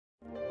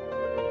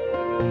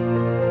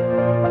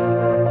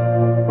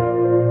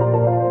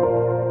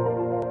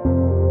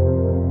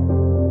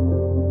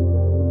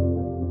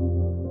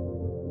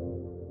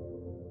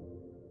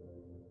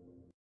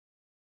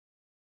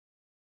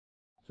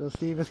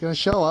Steve is going to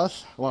show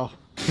us. Well,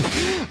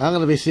 I'm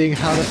going to be seeing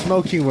how the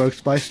smoking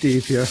works by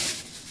Steve here.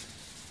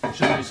 You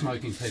shouldn't be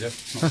smoking, Peter.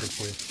 It's not good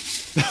for you.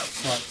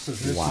 Right, so the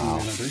first thing we're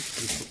going to do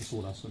is put the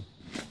sawdust in.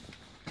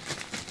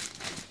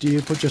 Do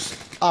you put just...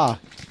 Ah.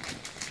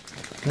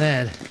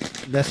 Man,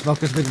 that smoke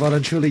has been well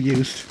and truly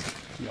used.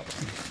 Yep.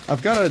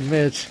 I've got to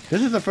admit,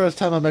 this is the first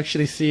time I'm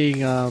actually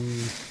seeing... Oh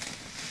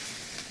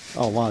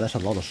wow, that's a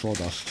lot of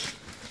sawdust.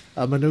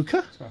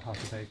 Manuka? It's about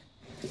half a bag.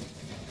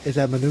 Is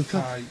that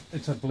Manuka?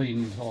 It's a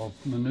blend of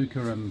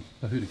Manuka and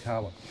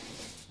Pohutukawa.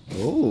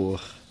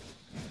 Oh.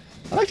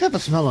 I like to have a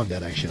smell on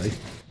that actually.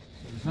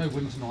 There's no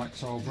wind tonight,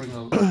 so I'll bring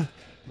a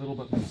little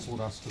bit more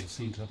sawdust to the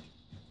centre.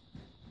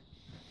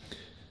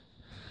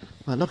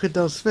 Well, look at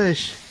those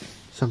fish.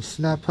 Some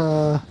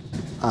snapper,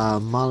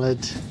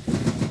 mullet.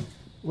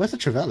 Where's the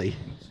trevally?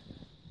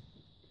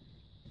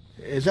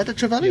 Is that the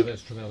trevally? Yeah,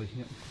 that's trevally,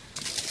 yeah.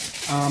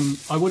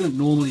 I wouldn't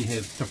normally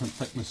have different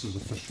thicknesses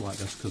of fish like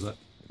this because it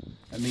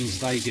means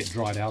they get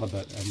dried out a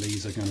bit, and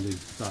these are going to be.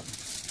 But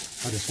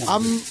I just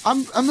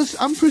want.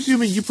 I'm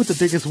presuming you put the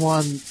biggest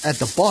one at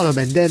the bottom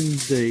and then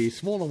the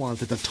smaller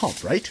ones at the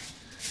top, right?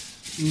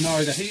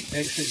 No, the heat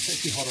actually it's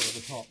actually hotter at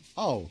the top.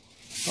 Oh,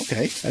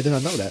 okay. I did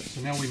not know that.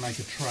 So now we make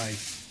a tray.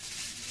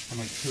 I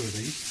make 2 of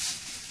these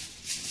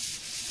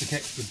to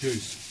catch the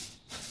juice.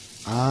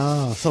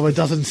 Ah, so it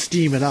doesn't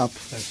steam it up.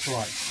 That's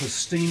right. Because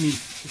steamy,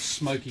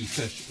 smoky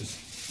fish is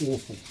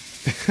awful.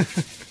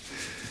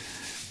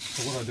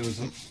 So what I do is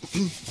I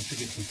should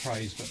get some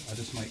trays, but I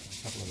just make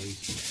a couple of these.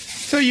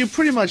 So you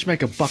pretty much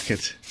make a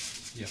bucket.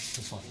 Yeah,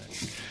 just like that.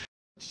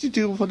 What did you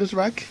do for this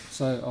rack?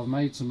 So I've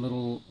made some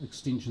little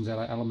extensions out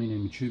of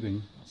aluminium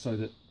tubing so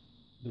that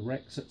the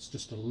rack sits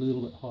just a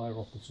little bit higher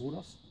off the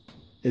sawdust.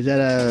 Is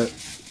that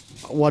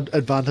what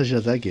advantage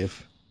does that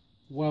give?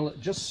 Well, it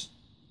just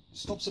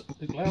stops it.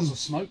 It allows the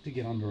smoke to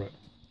get under it.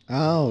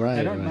 Oh, right.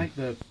 They don't make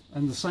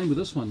and the same with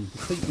this one. The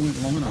feet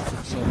weren't long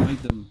enough, so I made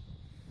them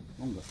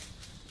longer.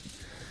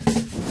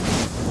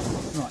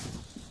 Right,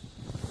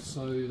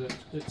 so that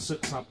it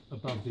sits up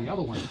above the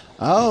other one.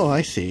 Oh,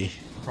 I see.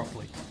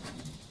 Properly.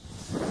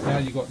 Now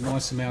you've got a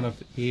nice amount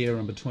of air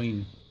in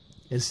between.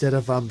 Instead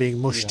of being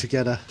mushed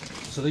together.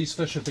 So these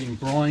fish have been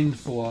brined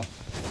for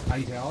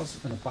 8 hours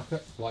in a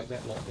bucket like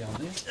that lot down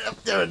there.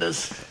 Yep, there it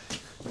is.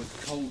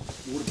 With cold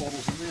water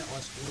bottles in there,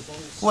 ice water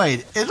bottles.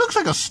 Wait, it looks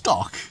like a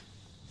stock.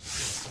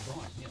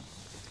 Right, yeah.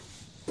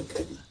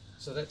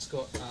 So that's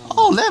got...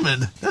 oh,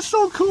 lemon! That's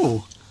so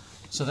cool.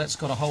 So that's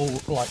got a whole,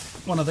 like,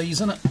 one of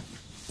these in it.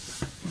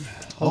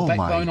 Whole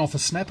backbone off a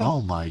snapper.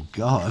 Oh my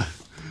god.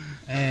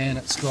 And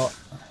it's got...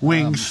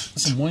 wings.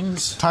 Some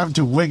wings. Time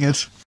to wing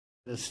it.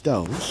 The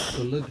stones.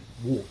 The lid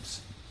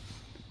warps.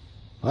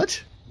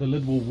 What? The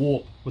lid will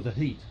warp with the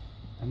heat.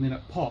 And then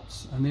it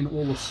pops, and then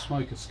all the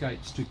smoke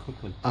escapes too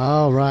quickly.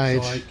 Oh,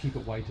 right. So I keep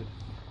it weighted.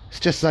 It's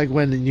just like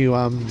when you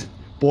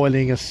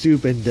boiling a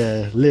soup and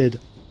the lid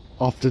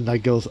often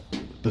like goes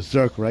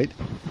berserk, right?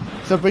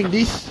 So bring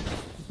these.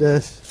 You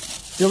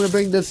want me to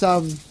bring this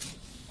never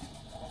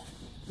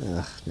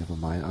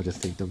mind. I'll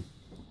just take them.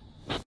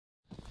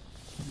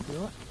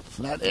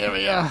 Flat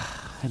area,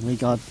 and we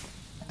got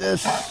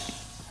this.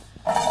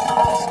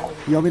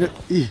 You want me to?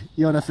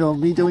 You want to film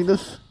me doing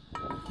this?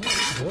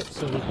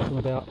 So we put them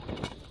about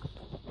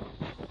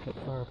that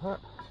far apart.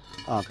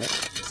 Okay.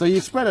 So you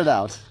spread it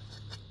out.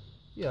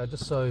 Yeah,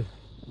 just so.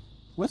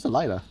 Where's the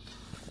lighter?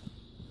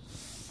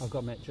 I've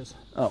got matches.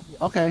 Oh,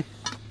 okay.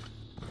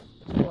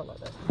 Right like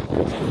that.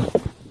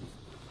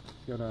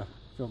 You wanna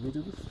film me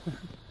do this?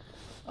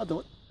 I'll do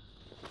it.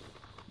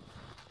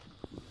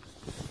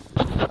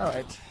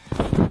 Alright.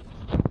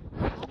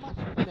 How much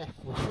meth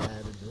would you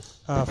add in this?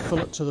 Fill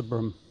it to the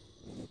brim.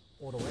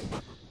 All the way?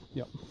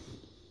 Yep.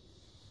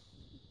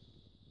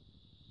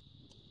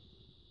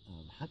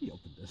 How do you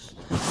open this?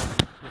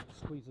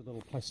 Squeeze a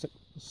little plastic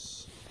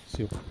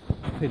seal.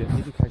 Peter,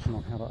 education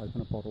on how to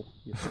open a bottle.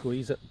 You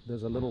squeeze it,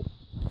 there's a little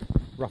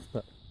rough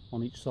bit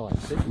on each side.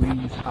 See?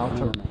 Squeeze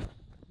outer.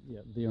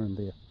 Yeah, there and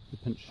there. You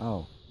pinch.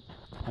 Oh.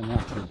 And now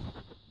turn.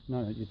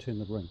 No, you turn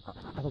the ring.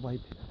 Other way,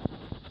 Peter.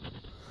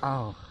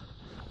 Oh.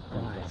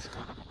 Right.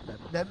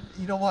 That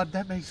you know what?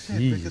 That makes sense.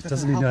 Jeez, because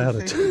doesn't he know how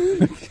to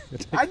do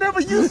it? I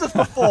never used this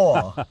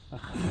before.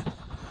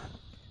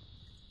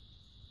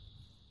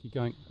 Keep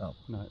going. Oh.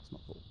 No, it's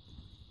not full.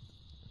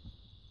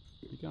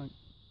 Keep going.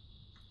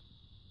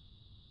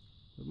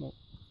 A bit more.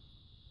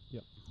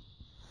 Yep.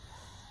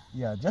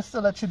 Yeah, just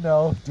to let you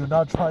know, do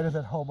not try this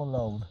at home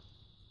alone.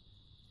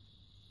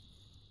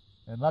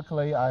 And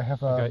luckily, I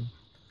have an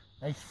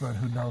expert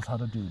who knows how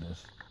to do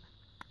this.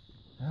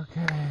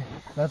 Okay,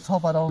 let's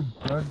hope I don't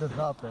burn this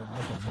up and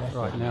make a mess.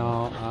 Right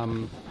now,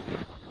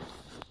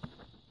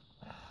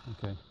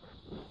 okay.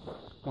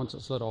 Once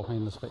it's lit, I'll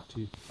hand this back to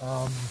you.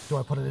 Do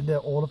I put it in there,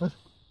 all of it?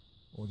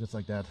 Or just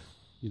like that?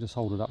 You just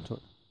hold it up to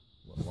it.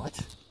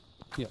 What?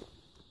 Yeah.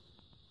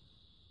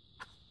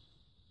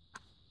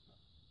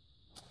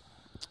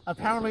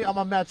 Apparently, I'm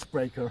a match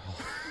breaker.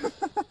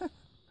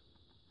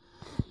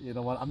 You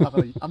know what? I'm not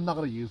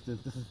gonna use this.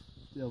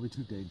 It'll be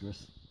too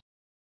dangerous.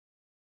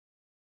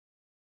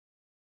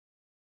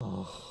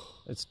 Oh.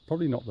 It's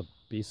probably not the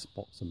best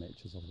box of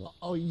matches I've got.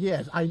 Oh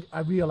yes, I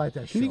realize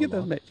that. Can you get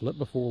that match lit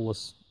before all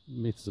this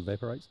mess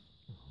evaporates?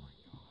 Oh my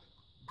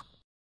god.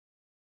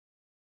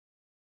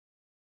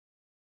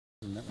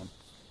 In that one.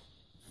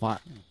 Fine.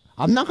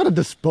 I'm not gonna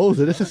dispose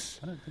it. This is.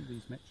 I don't think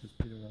these matches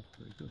are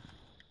very good.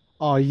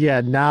 Oh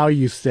yeah, now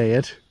you say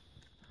it.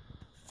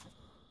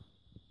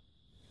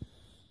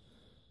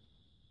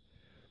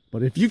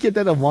 But if you get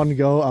that in one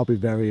go, I'll be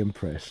very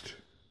impressed.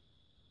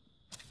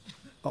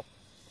 Oh.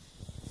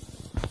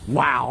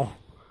 Wow.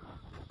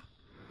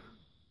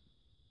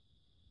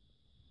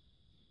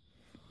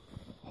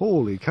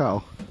 Holy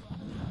cow.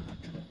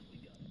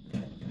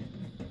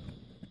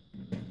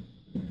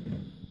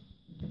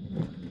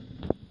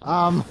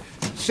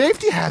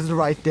 Safety hazard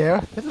right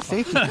there. There's a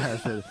safety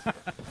hazard.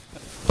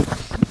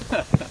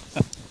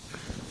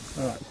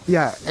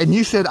 Yeah, and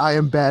you said I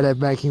am bad at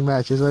making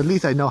matches, or at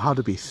least I know how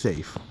to be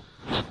safe.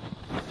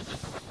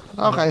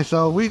 Okay,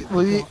 so we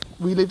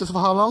leave this for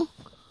how long?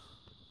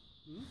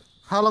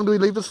 How long do we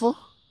leave this for?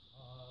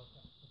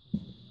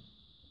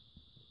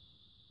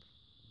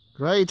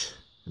 Great.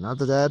 And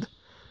after that,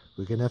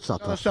 we can have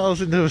supper.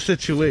 Ourselves into a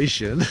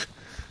situation.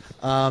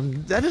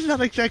 That is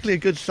not exactly a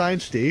good sign,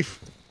 Steve.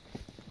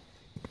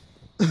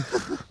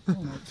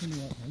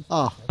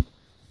 Oh,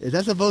 is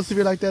that supposed to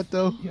be like that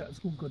though? Yeah, it's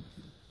all good.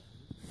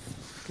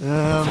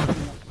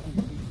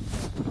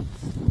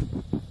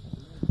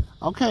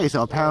 Okay,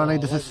 so apparently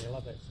this is.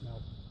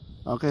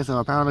 Okay, so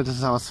apparently this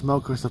is how a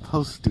smoker is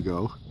supposed to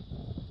go.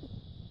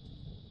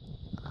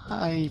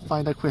 I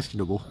find that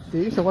questionable.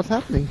 Steve, so what's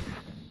happening?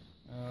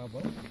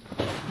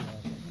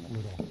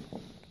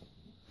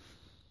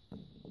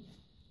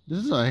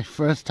 This is my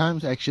first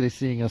time actually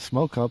seeing a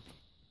smoke up.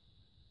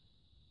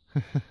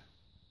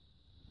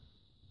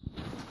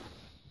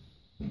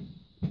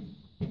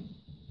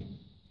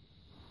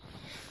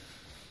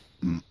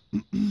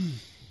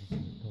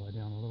 Go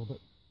down a little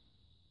bit.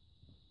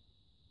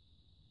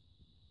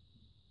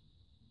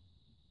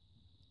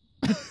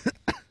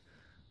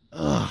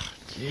 Ugh,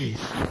 jeez.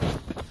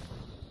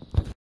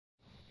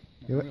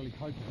 I'm really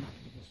hoping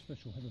that this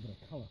fish will have a bit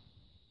of colour.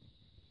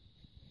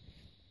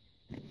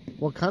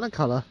 What kind of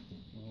colour?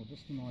 Well,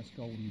 just a nice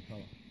golden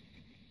colour.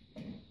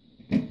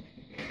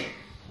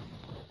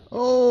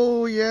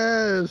 Oh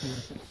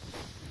yes!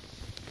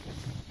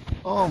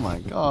 Oh my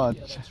god!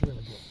 Yeah, that's really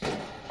good.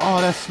 Oh,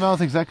 that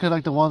smells exactly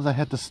like the ones I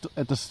had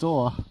at the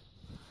store.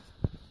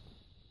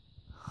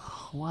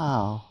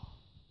 Wow.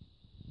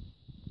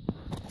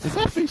 Is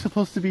that thing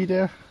supposed to be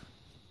there?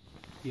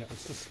 Yeah,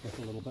 it's just split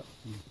a little bit.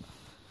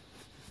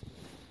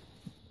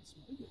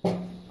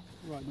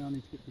 Right now I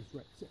need to get these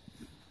racks up.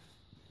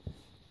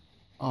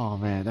 Oh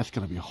man, that's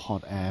gonna be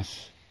hot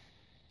ass.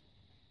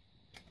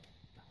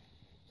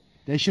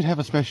 They should have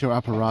a special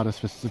apparatus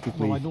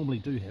specifically. Well, I normally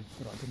do have,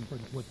 but I didn't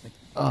bring it with me.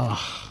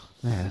 Oh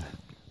man,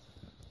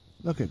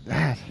 look at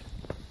that.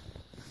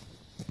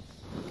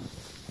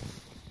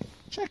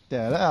 Check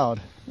that out.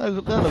 That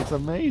looks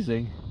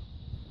amazing.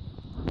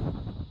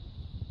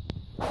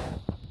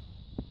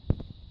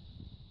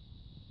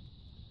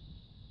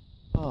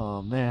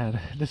 Oh man,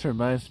 this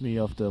reminds me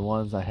of the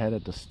ones I had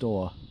at the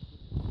store.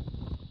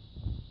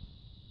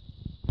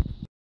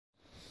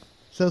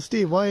 So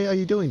Steve, why are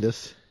you doing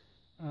this?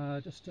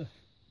 Just to...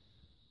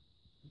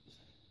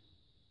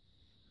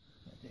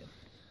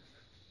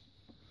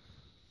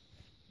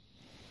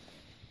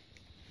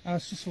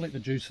 it's just to let the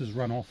juices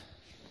run off,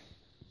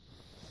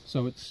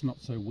 so it's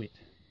not so wet.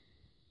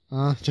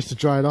 Just to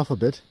dry it off a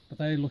bit. But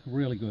they look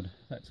really good.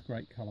 That's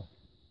great colour.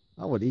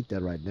 I would eat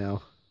that right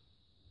now.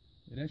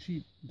 It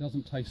actually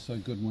doesn't taste so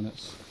good when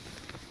it's...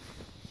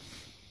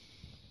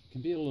 It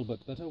can be a little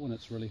bit bitter when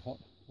it's really hot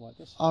like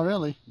this. Oh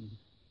really? Mm-hmm.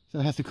 So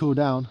it has to cool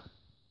down?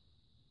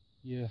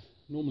 Yeah,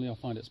 normally I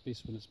find it's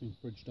best when it's been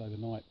fridged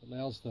overnight. It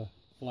allows the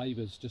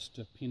flavours just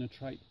to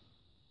penetrate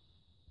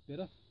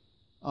better.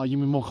 Oh, you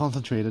mean more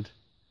concentrated?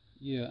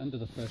 Yeah, into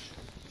the fish.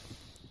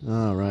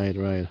 Oh,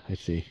 right, I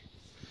see.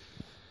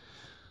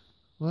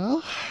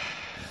 Well,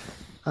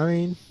 I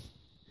mean,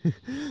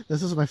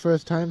 this is my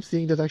first time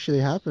seeing this actually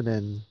happen,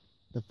 and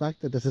the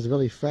fact that this is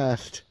really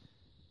fast,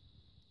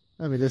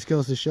 I mean, this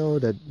goes to show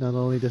that not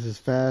only this is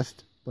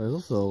fast, but it's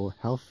also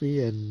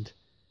healthy and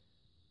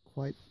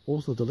quite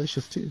also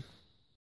delicious too.